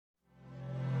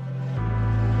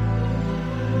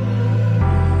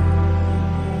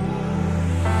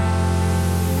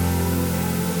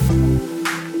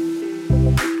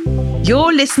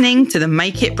You're listening to the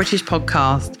Make It British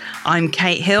podcast. I'm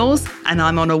Kate Hills and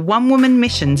I'm on a one-woman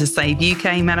mission to save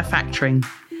UK manufacturing.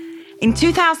 In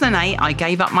 2008, I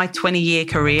gave up my 20-year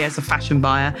career as a fashion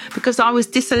buyer because I was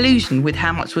disillusioned with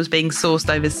how much was being sourced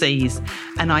overseas,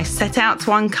 and I set out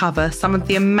to uncover some of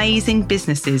the amazing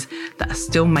businesses that are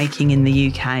still making in the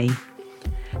UK.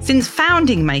 Since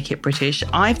founding Make It British,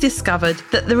 I've discovered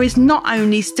that there is not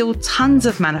only still tons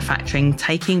of manufacturing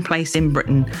taking place in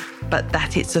Britain, but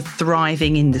that it's a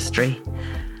thriving industry.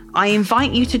 I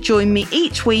invite you to join me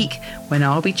each week when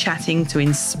I'll be chatting to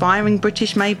inspiring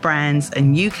British-made brands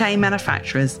and UK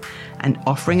manufacturers and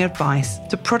offering advice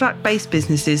to product-based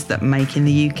businesses that make in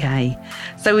the UK.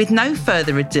 So with no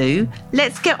further ado,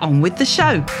 let's get on with the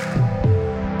show.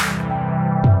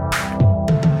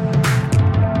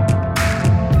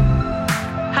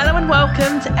 Hello and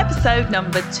welcome to episode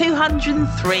number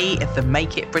 203 of the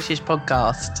Make It British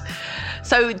podcast.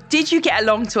 So did you get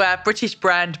along to our British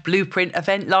Brand Blueprint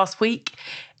event last week?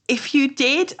 If you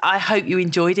did, I hope you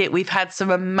enjoyed it. We've had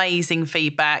some amazing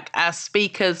feedback. Our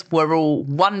speakers were all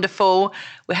wonderful.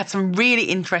 We had some really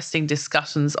interesting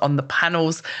discussions on the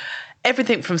panels.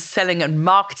 Everything from selling and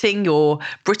marketing your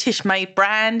British-made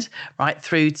brand right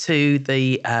through to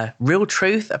the real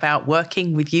truth about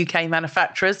working with UK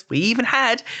manufacturers. We even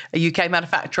had a UK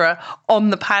manufacturer on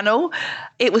the panel.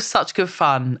 It was such good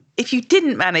fun. If you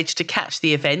didn't manage to catch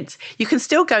the event, you can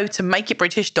still go to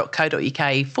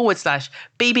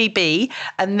makeitbritish.co.uk/BBB,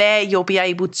 and there you'll be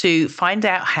able to find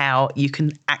out how you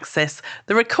can access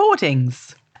the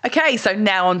recordings. Okay, so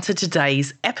now on to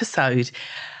today's episode.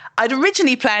 I'd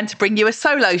originally planned to bring you a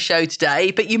solo show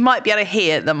today, but you might be able to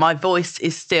hear that my voice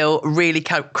is still really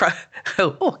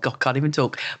oh God, can't even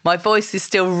talk. My voice is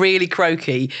still really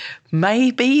croaky.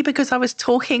 Maybe because I was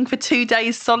talking for 2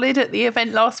 days solid at the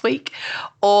event last week,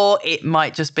 or it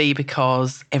might just be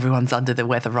because everyone's under the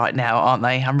weather right now, aren't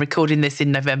they? I'm recording this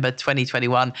in November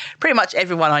 2021. Pretty much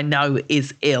everyone I know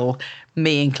is ill,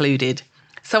 me included.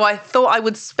 So I thought I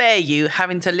would spare you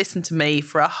having to listen to me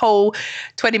for a whole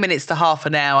 20 minutes to half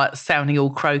an hour sounding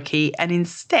all croaky. And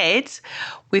instead,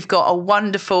 we've got a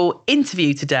wonderful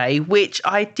interview today, which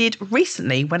I did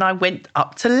recently when I went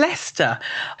up to Leicester.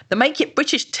 The Make It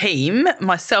British team,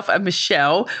 myself and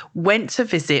Michelle, went to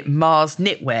visit Mars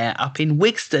Knitwear up in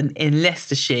Wigston in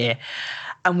Leicestershire.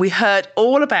 And we heard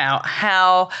all about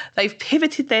how they've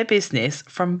pivoted their business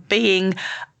from being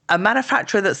a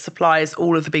manufacturer that supplies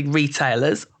all of the big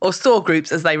retailers, or store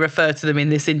groups as they refer to them in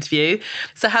this interview.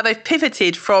 So how they've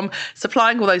pivoted from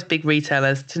supplying all those big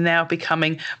retailers to now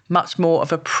becoming much more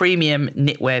of a premium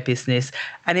knitwear business,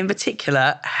 and in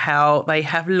particular, how they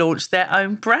have launched their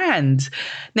own brand.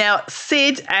 Now,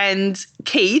 Sid and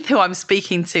Keith, who I'm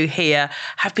speaking to here,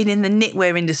 have been in the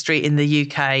knitwear industry in the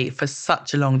UK for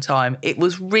such a long time. It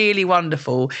was really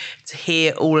wonderful to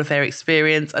hear all of their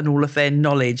experience and all of their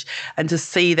knowledge and to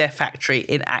see their factory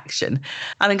in action.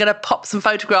 And I'm going to pop some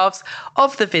photographs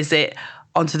of the visit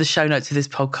onto the show notes of this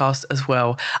podcast as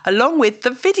well, along with the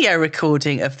video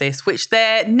recording of this, which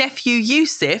their nephew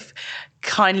Yusuf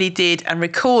kindly did and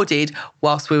recorded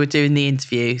whilst we were doing the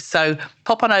interview. So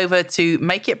pop on over to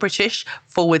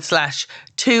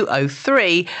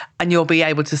makeitbritish.com/203 and you'll be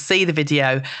able to see the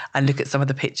video and look at some of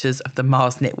the pictures of the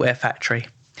Mars Knitwear factory.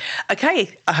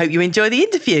 Okay, I hope you enjoy the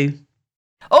interview.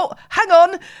 Oh, hang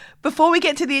on. Before we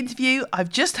get to the interview, I've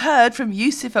just heard from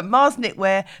Yusuf at Mars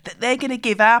Knitwear that they're going to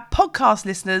give our podcast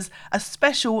listeners a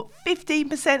special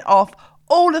 15% off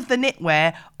all of the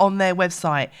knitwear on their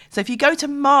website. So if you go to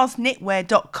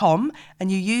marsknitwear.com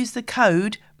and you use the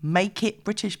code Make It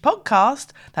British Podcast,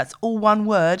 that's all one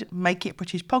word, Make It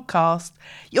British Podcast,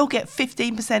 you'll get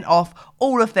 15% off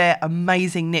all of their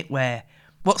amazing knitwear.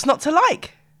 What's not to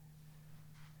like?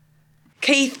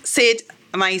 Keith, Sid,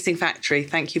 amazing factory.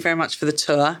 Thank you very much for the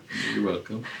tour. You're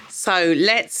welcome. So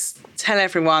let's tell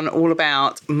everyone all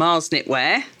about Mars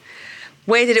Knitwear.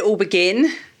 Where did it all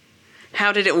begin?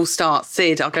 How did it all start?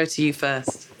 Sid, I'll go to you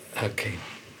first. Okay.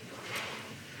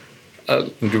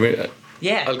 Go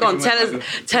on,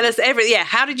 tell us everything. Yeah,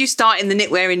 how did you start in the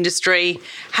knitwear industry?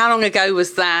 How long ago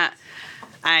was that?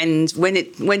 And when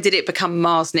did it become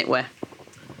Mars Knitwear?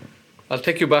 I'll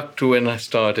take you back to when I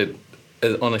started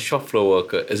on a shop floor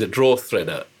worker as a draw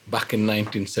threader back in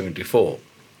 1974.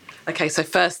 Okay, so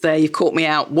first there, you've caught me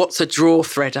out. What's a draw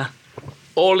threader?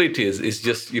 All it is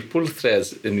just you pull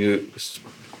threads and you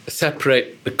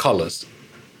separate the colours.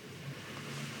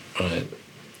 Right.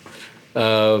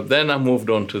 Then I moved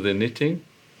on to the knitting.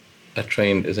 I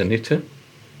trained as a knitter.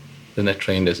 Then I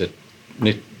trained as a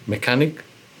knit mechanic,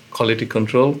 quality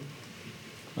control.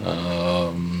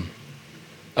 I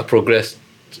progressed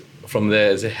from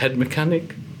there as a head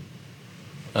mechanic.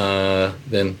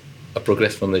 Then I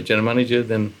progressed from the general manager,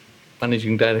 then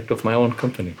managing director of my own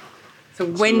company. So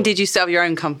when did you set up your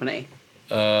own company?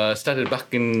 Started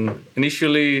back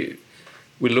initially,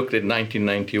 we looked at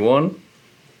 1991.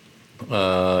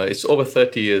 It's over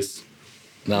 30 years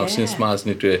now since Mars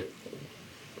Knitwear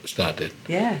started.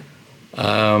 Yeah.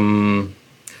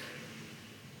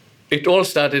 It all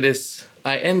started as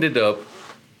I ended up,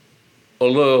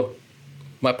 although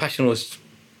my passion was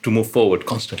to move forward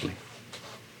constantly.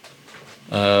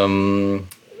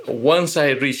 Once I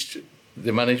reached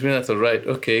the management, I thought, right,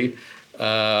 okay,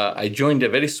 I joined a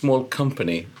very small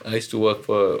company. I used to work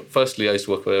for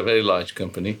a very large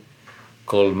company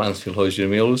called Mansfield Hosiery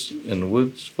Mills and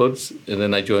Woods, and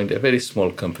then I joined a very small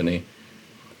company,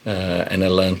 and I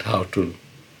learned how to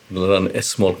run a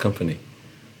small company.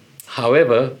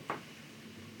 However,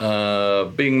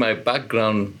 being my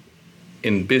background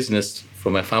in business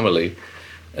from my family,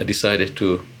 I decided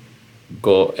to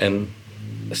go and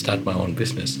start my own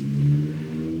business.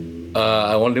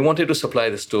 I only wanted to supply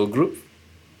the store group.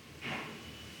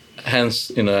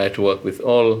 Hence, I had to work with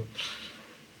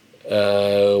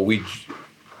we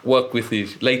work with the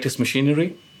latest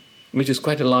machinery, which is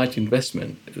quite a large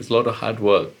investment. It's a lot of hard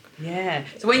work. Yeah.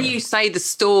 So when you say the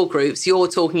store groups, you're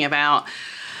talking about,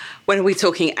 when are we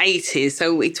talking 80s?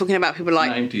 So we're talking about people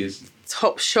like 90s.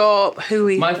 Topshop,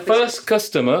 My first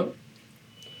customer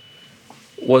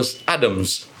was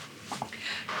Adams.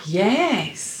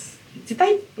 Yes. Did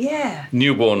they? Yeah.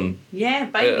 Newborn. Yeah,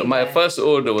 baby. My first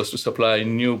order was to supply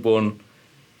newborn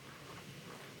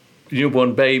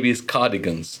babies'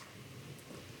 cardigans.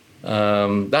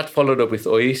 That followed up with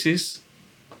Oasis.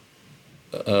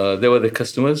 They were the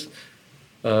customers.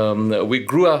 We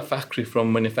grew our factory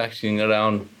from manufacturing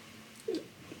around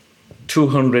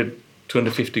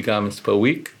 250 garments per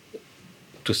week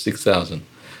to 6,000.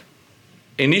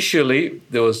 Initially,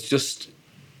 there was just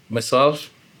myself,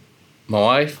 my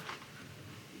wife,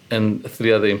 and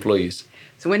 3 other employees.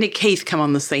 So when did Keith come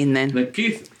on the scene then? Now,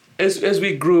 Keith, as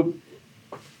we grew,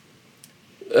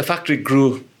 the factory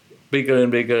grew bigger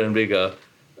and bigger and bigger.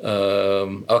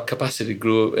 Our capacity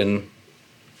grew, and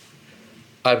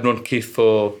I've known Keith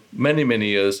for many, many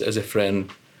years as a friend.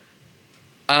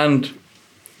 And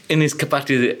in his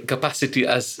capacity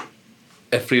as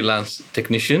a freelance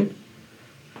technician,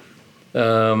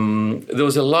 there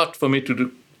was a lot for me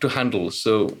to handle.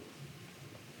 So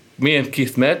me and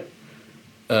Keith met,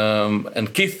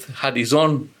 and Keith had his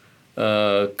own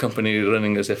company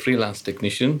running as a freelance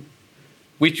technician,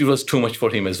 which was too much for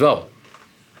him as well.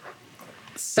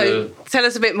 So tell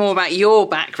us a bit more about your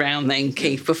background then,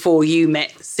 Keith, before you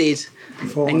met Sid.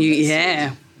 Okay.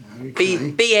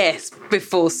 BS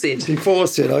before Sid. Before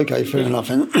Sid, okay, fair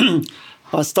enough.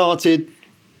 I started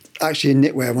actually in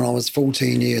knitwear when I was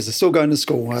 14 years. I was still going to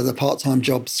school. I had a part-time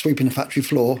job sweeping the factory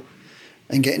floor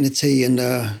and getting the tea and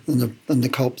the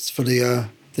cobs for the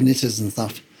knitters and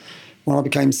stuff. When I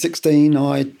became 16,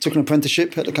 I took an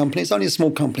apprenticeship at the company. It's only a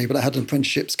small company, but I had an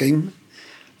apprenticeship scheme.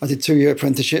 I did a 2-year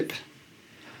apprenticeship.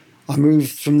 I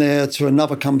moved from there to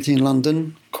another company in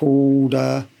London called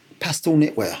Pastel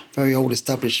Knitwear, very old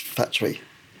established factory.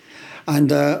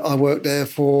 And I worked there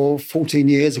for 14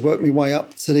 years, worked my way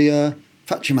up to the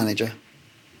factory manager.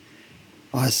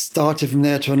 I started from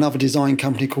there to another design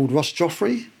company called Ross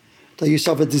Joffrey. They used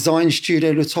to have a design studio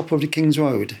at the top of the King's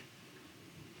Road.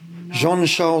 No.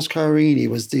 Jean-Charles Carini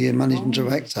was the managing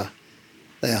director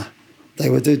there. They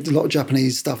would do a lot of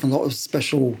Japanese stuff and a lot of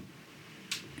special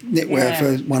knitwear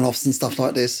for one-offs and stuff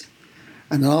like this.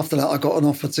 And then after that, I got an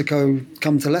offer to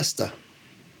come to Leicester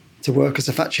to work as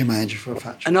a factory manager for a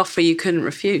factory. An offer you couldn't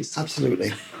refuse?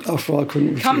 Absolutely. Offer I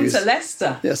couldn't refuse. Come to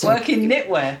Leicester, yes, work in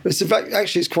knitwear.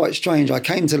 Actually, it's quite strange. I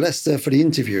came to Leicester for the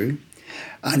interview,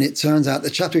 and it turns out the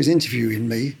chap who's interviewing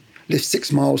me lives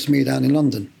 6 miles from me down in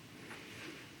London.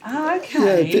 Oh, okay.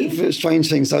 Yeah, a bit of a strange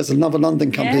thing. So it's another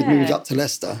London company that moved up to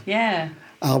Leicester. Yeah.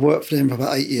 I worked for them for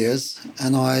about 8 years,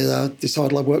 and I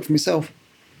decided I'd work for myself.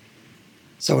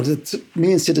 So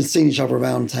me and Sid had seen each other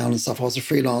around town and stuff. I was a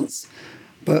freelance.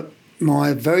 But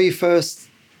my very first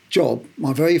job,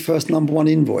 my very first #1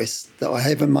 invoice that I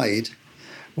ever made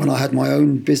when I had my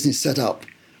own business set up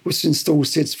was to install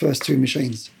Sid's first 2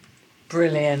 machines.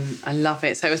 Brilliant. I love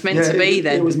it. So it was meant to be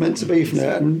then. It was meant to be from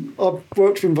there. And I've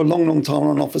worked for him for a long, long time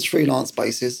on and off as freelance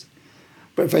basis.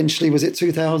 But eventually, was it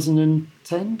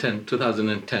 2010?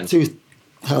 2010.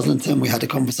 2010, we had a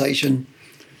conversation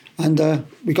and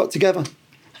we got together.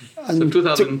 And so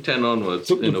 2010 onwards,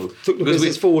 took the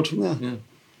business forward from there. Yeah.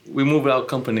 We moved our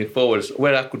company forward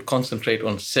where I could concentrate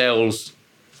on sales,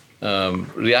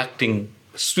 reacting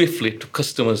swiftly to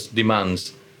customers'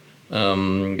 demands,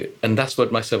 And that's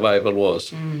what my survival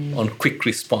was, on quick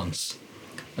response.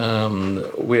 We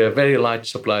are a very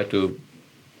large supplier to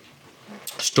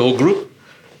Store Group.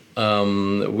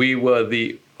 We were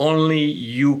the only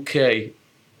UK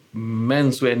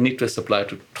menswear knitwear supplier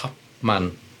to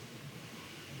Topman.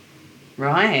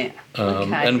 Right.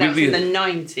 Okay. And That was we- in the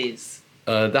 90s.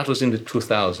 That was in the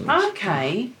 2000s.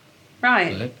 Okay.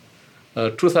 Right.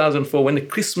 Right? 2004, when the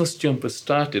Christmas jumpers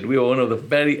started, we were one of the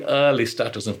very early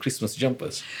starters on Christmas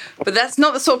jumpers. But that's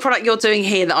not the sort of product you're doing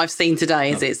here that I've seen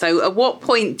today, is it? So at what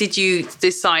point did you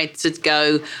decide to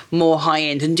go more high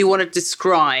end? And do you want to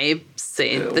describe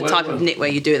the type of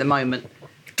knitwear you do at the moment?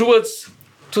 Towards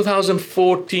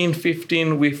 2014,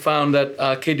 15, we found that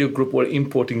Arcadia Group were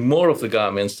importing more of the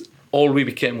garments. All we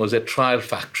became was a trial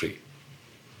factory.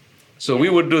 So we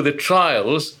would do the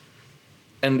trials,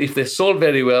 and if they sold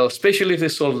very well, especially if they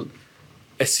sold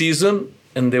a season,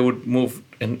 and they would move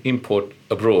and import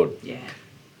abroad. Yeah.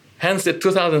 Hence, in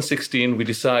 2016, we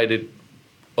decided,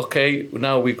 okay,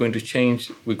 now we're going to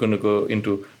change. We're going to go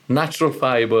into natural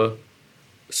fiber,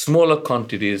 smaller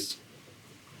quantities.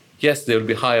 Yes, there will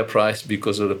be higher price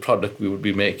because of the product we would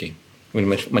be making, we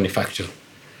manufacture.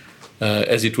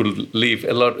 As it will leave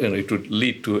a lot, it would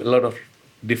lead to a lot of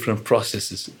different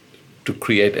processes to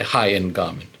create a high-end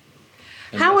garment.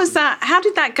 How was that? How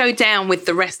did that go down with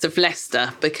the rest of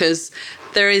Leicester? Because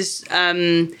there is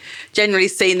generally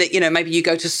seen that, maybe you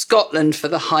go to Scotland for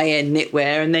the high-end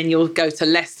knitwear and then you'll go to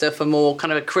Leicester for more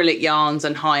kind of acrylic yarns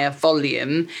and higher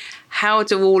volume. How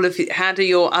do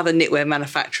your other knitwear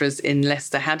manufacturers in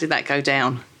Leicester, how did that go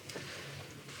down?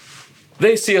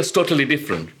 They see us totally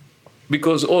different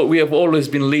because we have always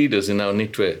been leaders in our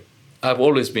knitwear. I've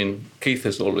always been, Keith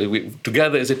has always,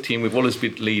 together as a team, we've always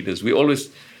been leaders. We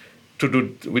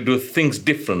do things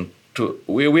different.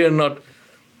 We are not,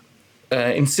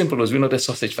 in simple words, we're not a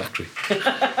sausage factory.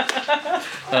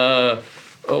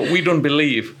 We don't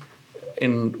believe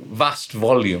in vast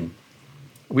volume.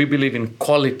 We believe in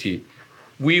quality.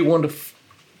 We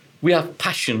have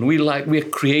passion. We are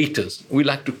creators. We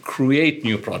like to create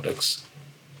new products.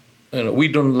 We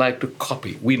don't like to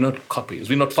copy. We're not copies.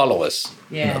 We're not followers.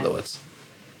 In other words.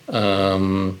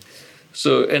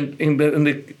 So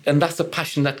and that's the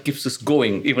passion that keeps us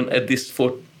going, even at this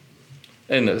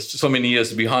so many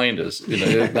years behind us.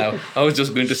 Now I was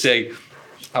just going to say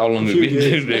how long we've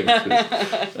been doing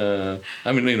it.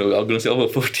 I'm going to say over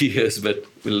 40 years, but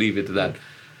we'll leave it at that.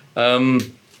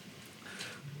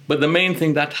 But the main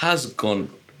thing that has gone,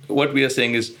 what we are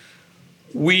saying is,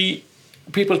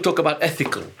 people talk about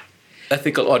ethical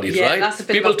audit, right? That's a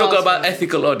bit People of a talk about buzzword.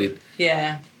 ethical audit.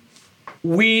 Yeah.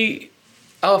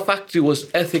 Our factory was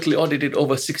ethically audited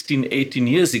over 16, 18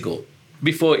 years ago,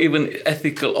 before even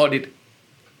ethical audit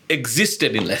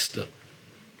existed in Leicester.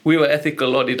 We were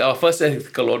ethical audit. Our first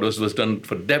ethical audit was done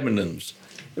for Debenhams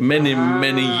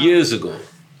many years ago.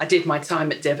 I did my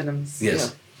time at Debenhams. Yes.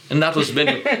 Yeah. And that was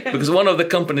because one of the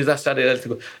companies that started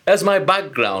ethical. As my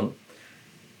background,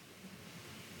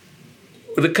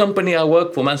 the company I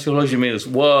worked for, Mansfield Horsley Mills,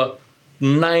 were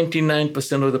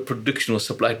 99% of the production was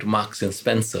supplied to Marks and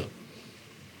Spencer.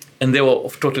 And they were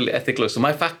totally ethical. So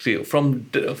my factory, from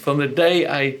the day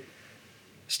I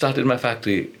started my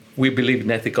factory, we believed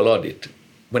in ethical audit.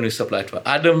 When we supplied to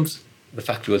Adams, the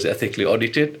factory was ethically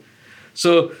audited.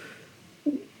 So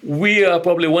we are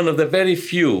probably one of the very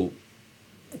few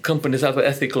companies that were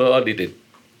ethically audited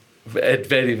at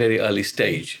very, very early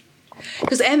stage.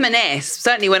 Because M&S,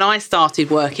 certainly when I started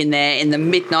working there in the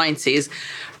mid-90s,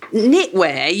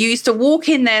 knitwear, you used to walk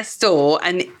in their store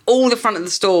and all the front of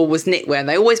the store was knitwear.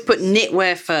 They always put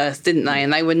knitwear first, didn't they?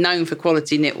 And they were known for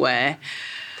quality knitwear.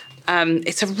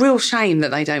 It's a real shame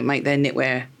that they don't make their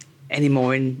knitwear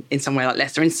anymore in somewhere like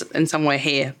Leicester and somewhere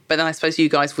here. But then I suppose you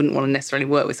guys wouldn't want to necessarily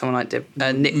work with someone like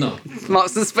No.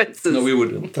 Marks and Spencer's. No, we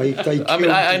wouldn't.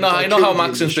 I know how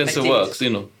Marks and Spencer works.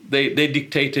 They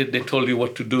dictated. They told you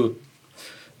what to do.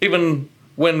 Even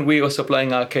when we were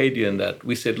supplying Arcadia and that,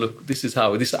 we said, look, this is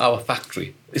our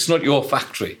factory. It's not your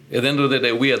factory. At the end of the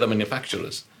day, we are the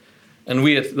manufacturers, and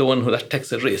we are the one that takes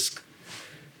the risk.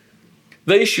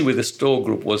 The issue with the Store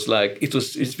Group was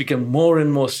it became more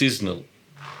and more seasonal,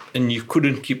 and you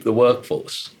couldn't keep the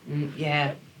workforce.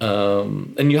 Yeah.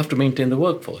 And you have to maintain the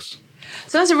workforce.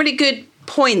 So that's a really good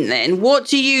point then. What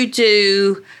do you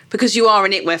do, because you are a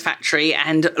knitwear factory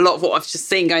and a lot of what I've just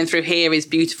seen going through here is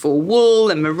beautiful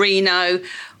wool and merino.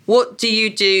 What do you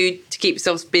do to keep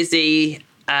yourselves busy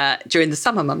during the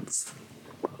summer months?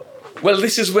 Well,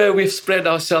 this is where we've spread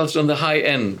ourselves on the high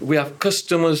end. We have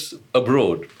customers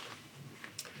abroad,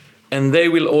 and they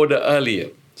will order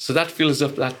earlier. So that fills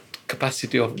up that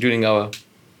capacity during our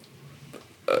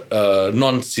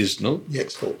non-seasonal, The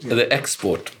export. Yeah. the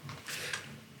export.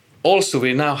 Also,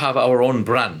 we now have our own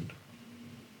brand,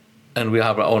 and we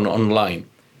have our own online.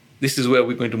 This is where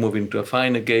we're going to move into a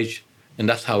finer gauge, and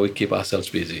that's how we keep ourselves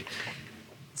busy.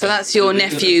 So that's your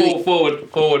nephew.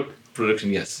 Forward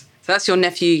production, yes. So that's your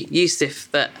nephew Yusuf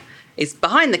that is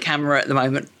behind the camera at the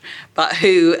moment, but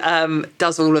who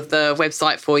does all of the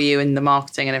website for you and the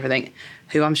marketing and everything.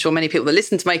 Who I'm sure many people that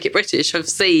listen to Make It British have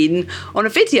seen on a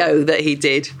video that he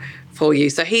did for you.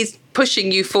 So he's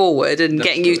pushing you forward and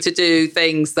getting you to do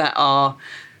things that are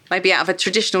maybe out of a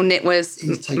traditional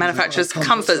knitwear's manufacturer's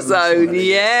comfort zone.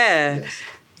 Yeah. Yes.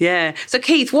 Yeah. So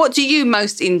Keith, what do you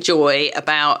most enjoy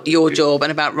about your job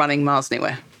and about running Mars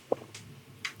Knitwear?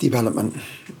 Development.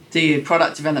 Do you?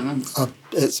 Product development.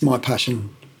 It's my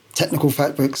passion. Technical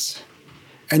fabrics,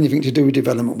 anything to do with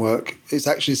development work. It's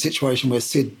actually a situation where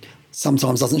Sid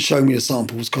sometimes doesn't show me the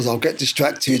samples because I'll get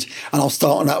distracted and I'll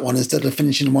start on that one instead of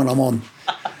finishing the one I'm on.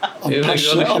 I'm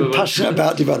passionate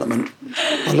about development.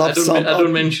 I love I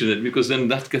don't mention it because then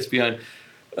that gets behind.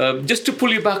 Just to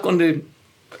pull you back on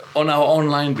our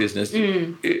online business,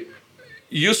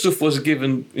 Yusuf was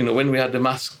given, when we had the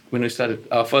mask, when we started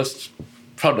our first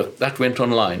product that went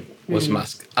online was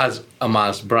mask as a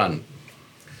Mars brand.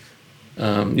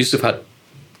 Yusuf had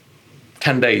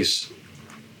 10 days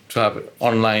to have it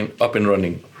online up and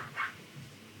running.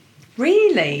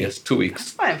 Really? Yes, 2 weeks.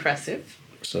 That's quite impressive.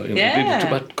 So we did it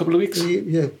about a couple of weeks.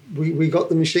 We got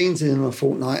the machines in a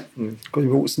fortnight because we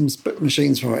bought some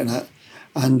machines for it and that.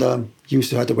 And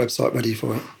Yusuf had the website ready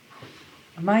for it.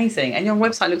 Amazing. And your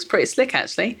website looks pretty slick,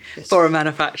 actually, for a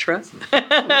manufacturer.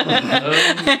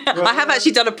 I have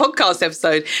actually done a podcast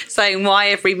episode saying why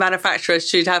every manufacturer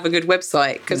should have a good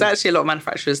website, because actually a lot of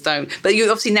manufacturers don't. But you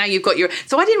obviously now you've got your...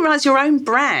 So I didn't realise your own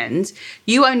brand,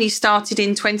 you only started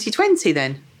in 2020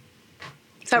 then.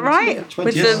 Is that right? Yeah,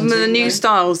 with the new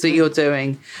styles that you're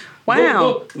doing.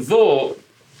 Wow. Though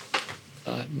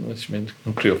I don't know what you mean,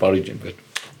 country of origin, but...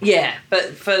 Yeah,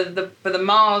 but for the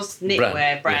Mars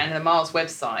knitwear brand, yeah. the Mars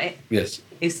website, Yes,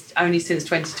 is only since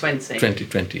 2020.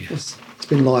 2020. It's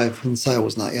been live in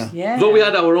sales now, yeah. Yeah. Though we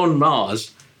had our own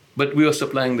Mars, but we were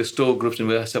supplying the store groups and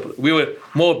we were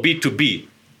more B2B.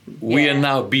 We are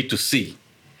now B2C.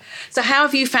 So how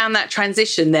have you found that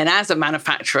transition then as a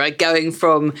manufacturer, going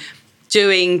from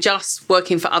just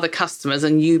working for other customers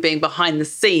and you being behind the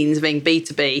scenes, being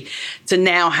B2B, to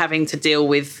now having to deal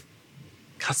with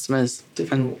customers?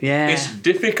 And, It's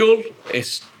difficult,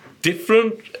 it's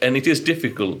different, and it is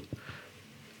difficult.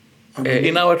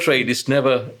 In our trade, it's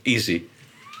never easy.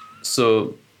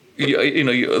 So,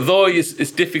 though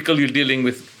it's difficult, you're dealing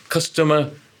with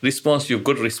customer response, you've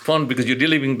got to respond because you're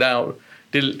dealing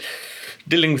with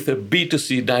the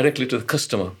B2C directly to the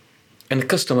customer. And the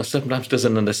customer sometimes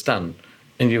doesn't understand.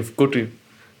 And you've got to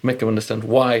make them understand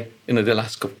why, they'll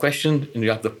ask a question, and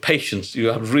you have the patience. You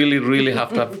have really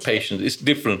have to have patience. It's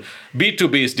different.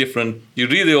 B2B is different. You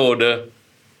read the order,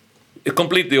 you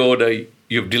complete the order,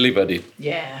 you've delivered it.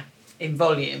 Yeah, in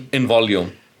volume. In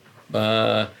volume.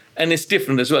 And it's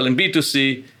different as well. In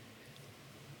B2C,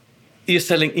 you're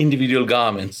selling individual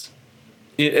garments.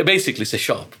 Basically, it's a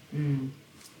shop.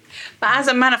 But as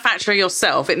a manufacturer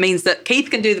yourself, it means that Keith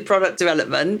can do the product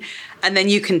development and then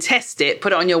you can test it,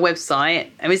 put it on your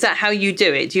website. And is that how you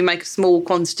do it? Do you make a small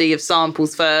quantity of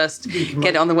samples first, get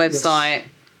it on the website?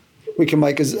 Yes. We can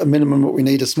make as a minimum what we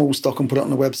need, a small stock, and put it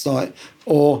on the website,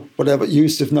 or whatever.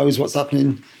 Yusuf knows what's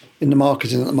happening in the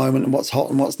marketing at the moment and what's hot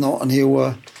and what's not, and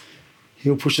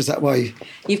he'll push us that way.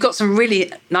 You've got some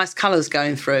really nice colours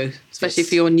going through, especially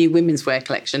for your new women's wear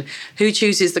collection. Who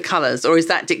chooses the colours, or is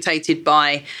that dictated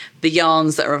by the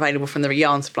yarns that are available from the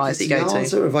yarn suppliers that you go to?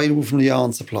 Yarns are available from the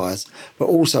yarn suppliers, but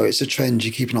also it's a trend.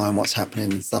 You keep an eye on what's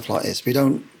happening and stuff like this. We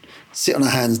don't sit on our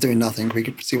hands doing nothing. We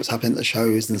can see what's happening at the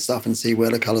shows and stuff and see where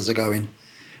the colours are going.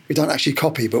 We don't actually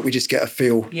copy, but we just get a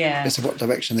feel as to what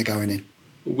direction they're going in.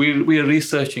 We are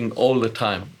researching all the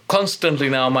time. Constantly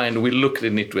in our mind, we look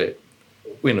at knitwear.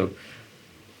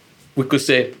 We could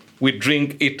say we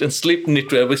drink, eat, and sleep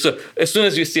knitwear. So as soon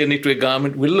as we see a knitwear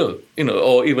garment, we look,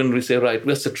 or even we say, right,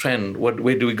 what's the trend?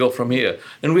 Where do we go from here?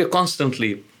 And we are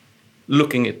constantly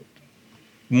looking at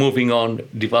moving on,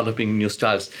 developing new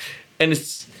styles. And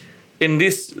it's in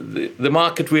the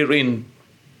market we're in,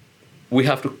 we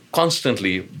have to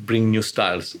constantly bring new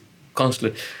styles,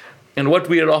 constantly. And what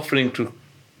we are offering to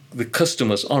the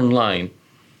customers online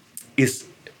is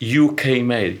UK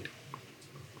made,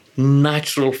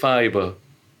 natural fiber,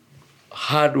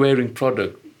 hard-wearing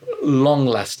product,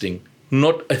 long-lasting,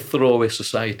 not a throwaway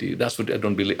society. That's what I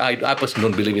don't believe. I personally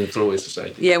don't believe in a throwaway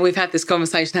society. Yeah, we've had this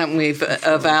conversation, haven't we,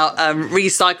 about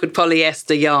recycled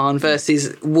polyester yarn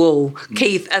versus wool.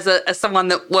 Keith, as someone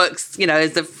that works,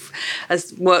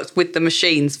 has worked with the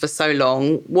machines for so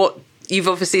long, what you've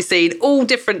obviously seen all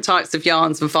different types of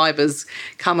yarns and fibres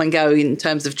come and go in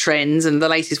terms of trends, and the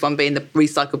latest one being the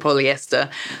recycled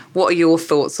polyester. What are your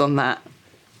thoughts on that?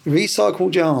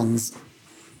 Recycled yarns,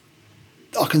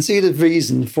 I can see the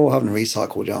reason for having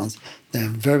recycled yarns. They're a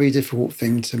very difficult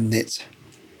thing to knit.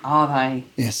 Are they?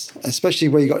 Yes, especially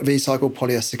where you've got recycled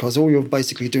polyester, because all you're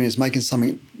basically doing is making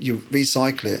something, you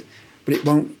recycle it, but it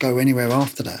won't go anywhere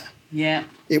after that. Yeah.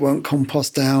 It won't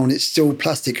compost down, it's still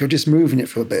plastic, you're just moving it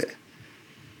for a bit.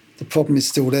 The problem is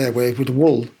still there, where with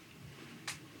wool,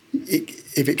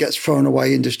 if it gets thrown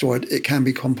away and destroyed, it can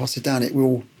be composted down. It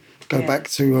will go back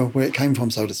to where it came from,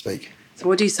 so to speak. So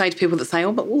what do you say to people that say,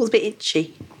 oh, but wool's a bit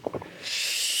itchy?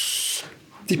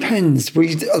 Depends.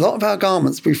 A lot of our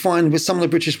garments, we find with some of the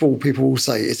British wool, people will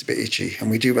say it's a bit itchy, and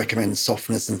we do recommend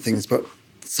softness and things, but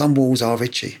some wools are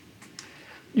itchy.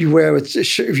 If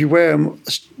you wear them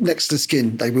next to the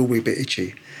skin, they will be a bit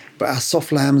itchy. But our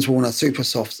soft lambs wool and our super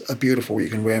softs are beautiful. You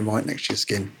can wear them right next to your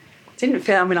skin.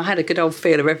 I had a good old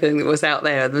feel of everything that was out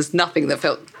there. There was nothing that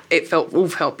all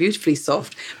felt beautifully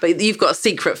soft. But you've got a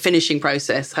secret finishing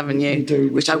process, haven't you? We do,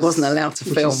 which I wasn't allowed to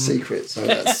film. Which is secret, so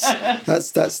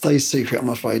that stays secret, I'm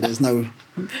afraid. There's no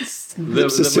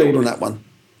lips are sealed on that one.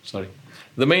 Sorry.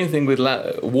 The main thing with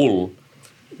wool,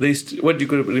 what you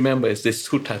could remember is there's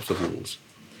two types of wools.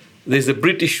 There's the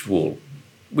British wool,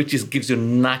 which gives you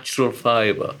natural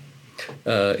fibre.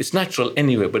 It's natural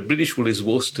anyway, but British wool is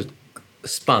worsted,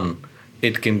 spun.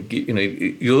 It can,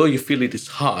 although you feel it is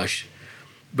harsh,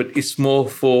 but it's more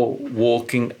for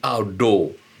walking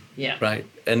outdoor. Yeah. Right?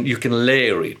 And you can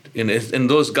layer it. And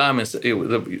those garments,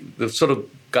 the sort of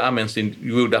garments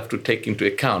you would have to take into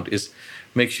account is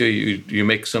make sure you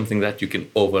make something that you can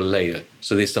overlay.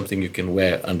 So there's something you can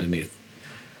wear underneath.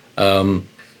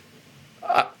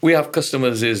 We have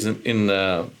customers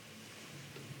in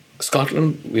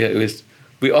Scotland.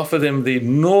 We offer them the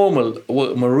normal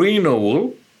merino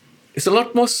wool. It's a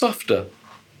lot more softer.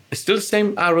 It's still the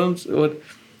same irons, but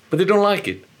they don't like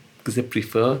it because they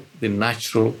prefer the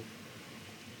natural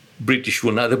British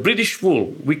wool. Now, the British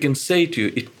wool, we can say to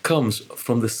you, it comes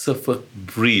from the Suffolk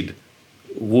breed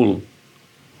wool.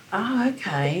 Oh,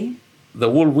 okay. The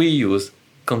wool we use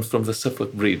comes from the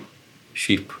Suffolk breed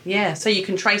sheep. Yeah, so you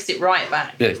can trace it right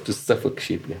back. Yeah, to Suffolk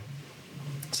sheep, yeah.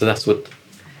 So that's what...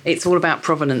 It's all about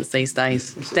provenance these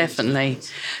days, definitely.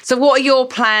 So what are your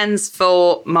plans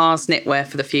for Mars Knitwear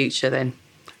for the future then?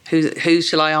 Who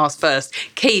shall I ask first?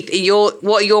 Keith,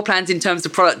 what are your plans in terms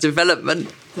of product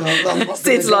development?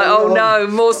 Sid's like, oh no,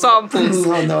 more samples.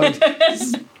 No.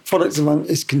 Product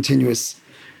development is continuous.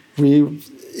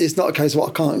 It's not a case of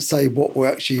I can't say what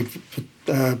we're actually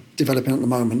developing at the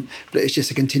moment, but it's just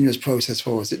a continuous process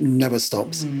for us. It never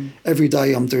stops. Every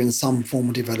day I'm doing some form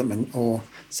of development or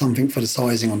something for the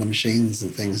sizing on the machines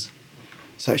and things.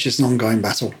 So it's just an ongoing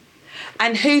battle.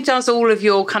 And who does all of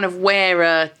your kind of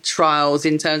wearer trials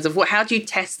in terms of how do you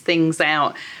test things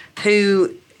out?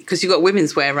 Because you've got a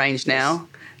women's wear range now,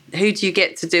 who do you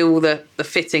get to do all the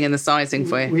fitting and the sizing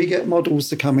for you? We get models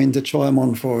to come in to try them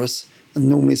on for us. And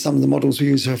normally some of the models we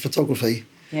use for photography,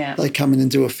 they come in and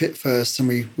do a fit first and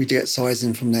we get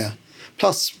sizing from there.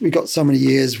 Plus, we've got so many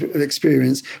years of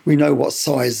experience, we know what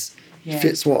size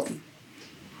fits what.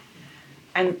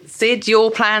 And Sid, your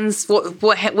plans,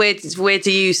 where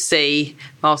do you see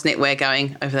Mars Knitwear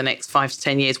going over the next 5 to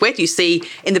 10 years? Where do you see,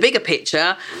 in the bigger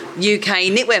picture, UK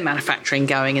knitwear manufacturing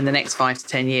going in the next 5 to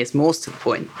 10 years, more to the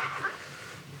point?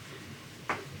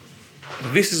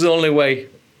 This is the only way,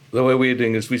 the way we're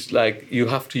doing is you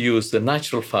have to use the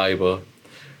natural fibre.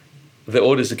 The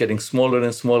orders are getting smaller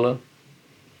and smaller.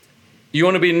 You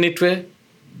want to be in knitwear?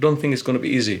 Don't think it's going to be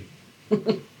easy.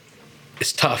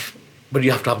 It's tough. But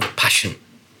you have to have the passion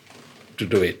to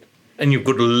do it. And you've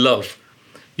got to love.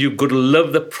 You've got to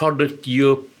love the product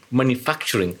you're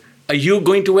manufacturing. Are you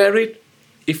going to wear it?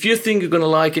 If you think you're going to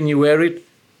like and you wear it,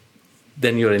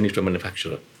 then you're a knitwear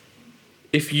manufacturer.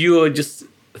 If you just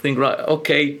think, right,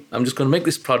 okay, I'm just going to make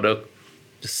this product,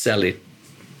 just sell it.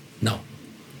 No.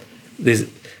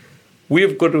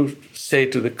 We've got to say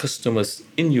to the customers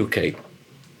in UK,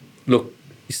 look,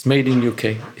 it's made in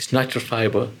UK, it's natural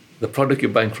fibre, the product you're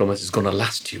buying from us is going to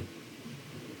last you.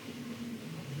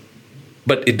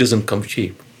 But it doesn't come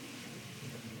cheap.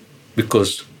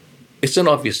 Because it's an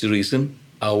obvious reason.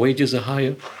 Our wages are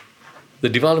higher. The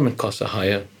development costs are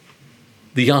higher.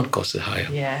 The yarn costs are higher.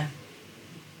 Yeah.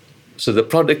 So the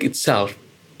product itself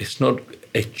is not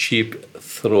a cheap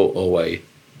throwaway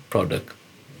product.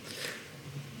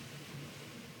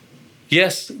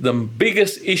 Yes, the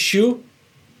biggest issue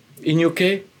in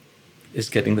UK is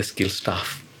getting the skilled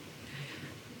staff.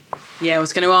 Yeah, I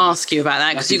was going to ask you about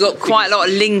that because you've got quite a lot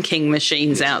of linking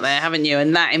machines out there, haven't you?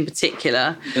 And that in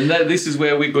particular. And this is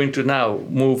where we're going to now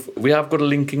move. We have got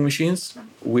linking machines.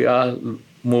 We are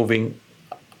moving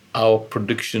our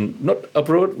production, not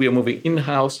abroad, we are moving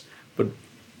in-house, but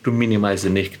to minimize the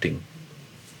knitting.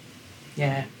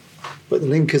 Yeah. But the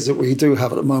linkers that we do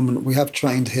have at the moment, we have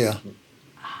trained here.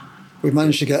 We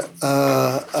managed to get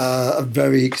a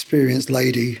very experienced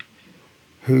lady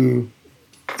who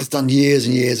has done years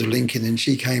and years of linking, and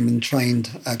she came and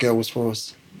trained our girls for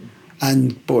us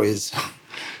and boys.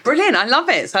 Brilliant. I love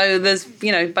it. So there's,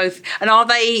 both. And are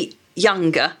they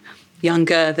younger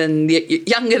than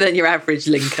your average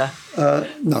linker?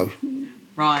 No.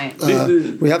 Right.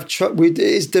 It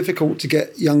is difficult to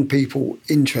get young people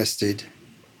interested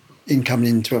in coming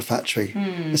into a factory,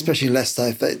 especially in Leicester.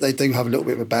 If they do have a little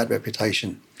bit of a bad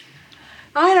reputation.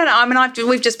 I don't know. I mean,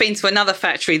 we've just been to another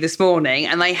factory this morning,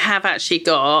 and they have actually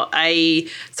got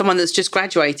someone that's just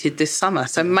graduated this summer.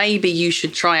 So maybe you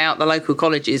should try out the local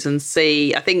colleges and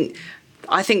see. I think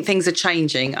things are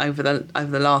changing over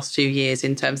the last few years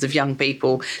in terms of young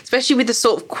people, especially with the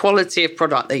sort of quality of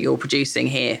product that you're producing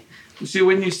here. You see,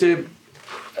 when you say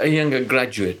a younger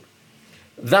graduate,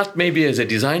 that may be as a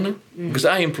designer, because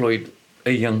I employed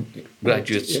a young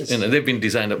graduates, yes. They've been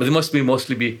designers, but they must be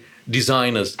mostly be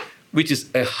designers, which is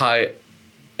a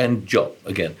high-end job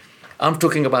again. I'm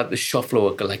talking about the shop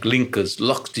floor worker like linkers,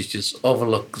 lock stitches,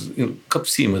 overlocks, cup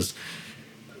seamers,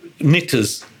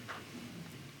 knitters.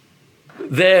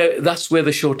 That's where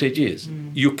the shortage is.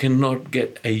 You cannot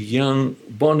get a young,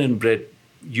 born and bred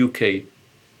UK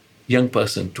young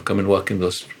person to come and work in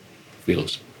those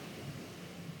fields.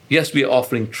 Yes, we are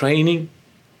offering training.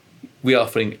 We are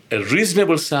offering a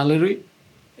reasonable salary,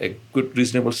 a good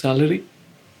reasonable salary,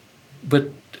 but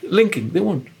linking, they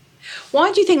won't.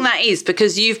 Why do you think that is?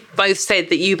 Because you've both said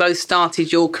that you both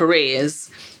started your careers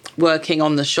working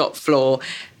on the shop floor.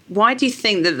 Why do you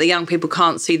think that the young people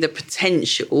can't see the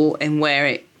potential in where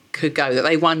it could go, that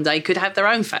they one day could have their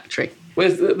own factory? Well,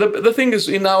 the thing is,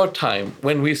 in our time,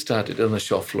 when we started on the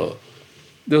shop floor,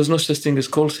 there was no such thing as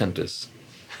call centres.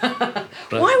 Right?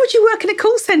 Why would you work in a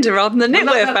call centre rather than a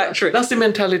knitwear factory? That's the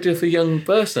mentality of a young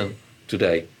person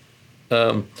today.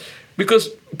 Because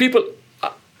people,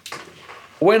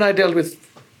 when I dealt with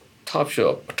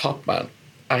Topman,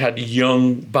 I had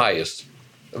young buyers,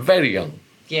 very young.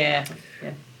 Yeah.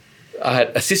 I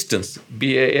had assistants,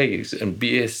 BAAs and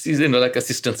BACs, like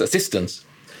assistants.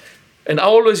 And I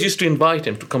always used to invite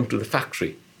them to come to the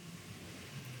factory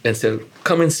and say,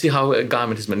 come and see how a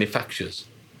garment is manufactured.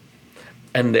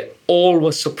 And they all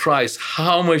were surprised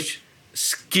how much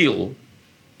skill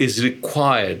is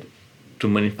required to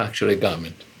manufacture a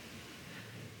garment.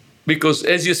 Because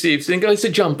as you see, if you think, it's a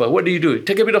jumper, what do?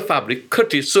 Take a bit of fabric,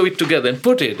 cut it, sew it together, and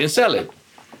put it and sell it.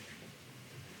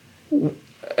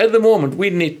 At the moment,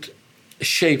 we knit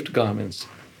shaped garments,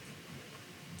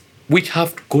 which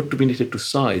have got to be knitted to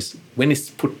size. When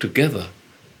it's put together,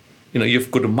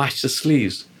 you've got to match the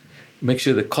sleeves, make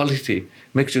sure the quality,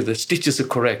 make sure the stitches are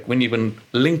correct when even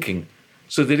linking.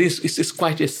 So it's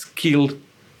quite a skilled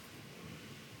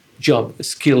job, a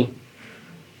skilled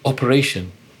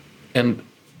operation. And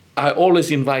I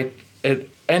always invite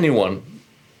anyone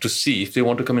to see if they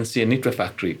want to come and see a knitwear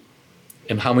factory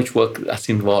and how much work that's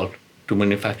involved to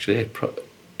manufacture a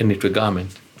knitwear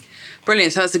garment.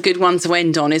 Brilliant. So that's a good one to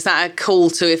end on. Is that a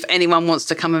call to, if anyone wants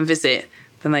to come and visit,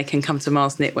 then they can come to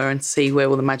Mars Knitwear and see where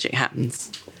all the magic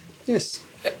happens? Yes.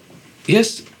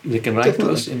 Yes, they can write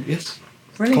Definitely. to us. Yes.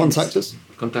 Brilliant.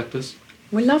 Contact us.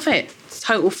 We love it.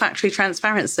 Total factory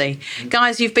transparency.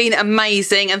 Guys, you've been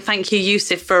amazing. And thank you,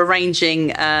 Yusuf, for arranging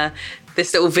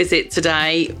this little visit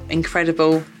today.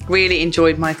 Incredible. Really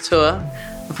enjoyed my tour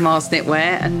of Mars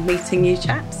Knitwear and meeting you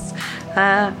chaps.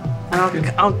 And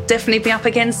I'll definitely be up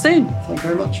again soon. Thank you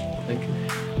very much. Thank you.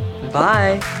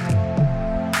 Bye.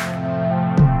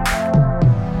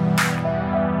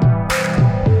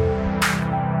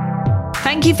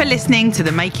 Thank you for listening to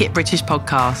the Make It British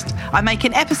podcast. I make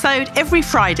an episode every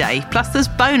Friday, plus there's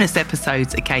bonus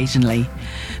episodes occasionally.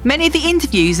 Many of the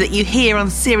interviews that you hear on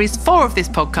Series 4 of this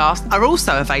podcast are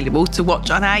also available to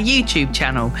watch on our YouTube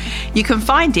channel. You can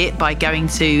find it by going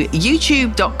to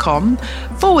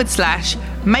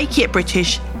youtube.com/Make It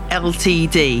British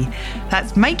LTD.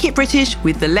 That's Make It British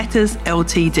with the letters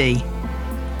LTD.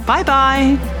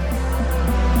 Bye-bye.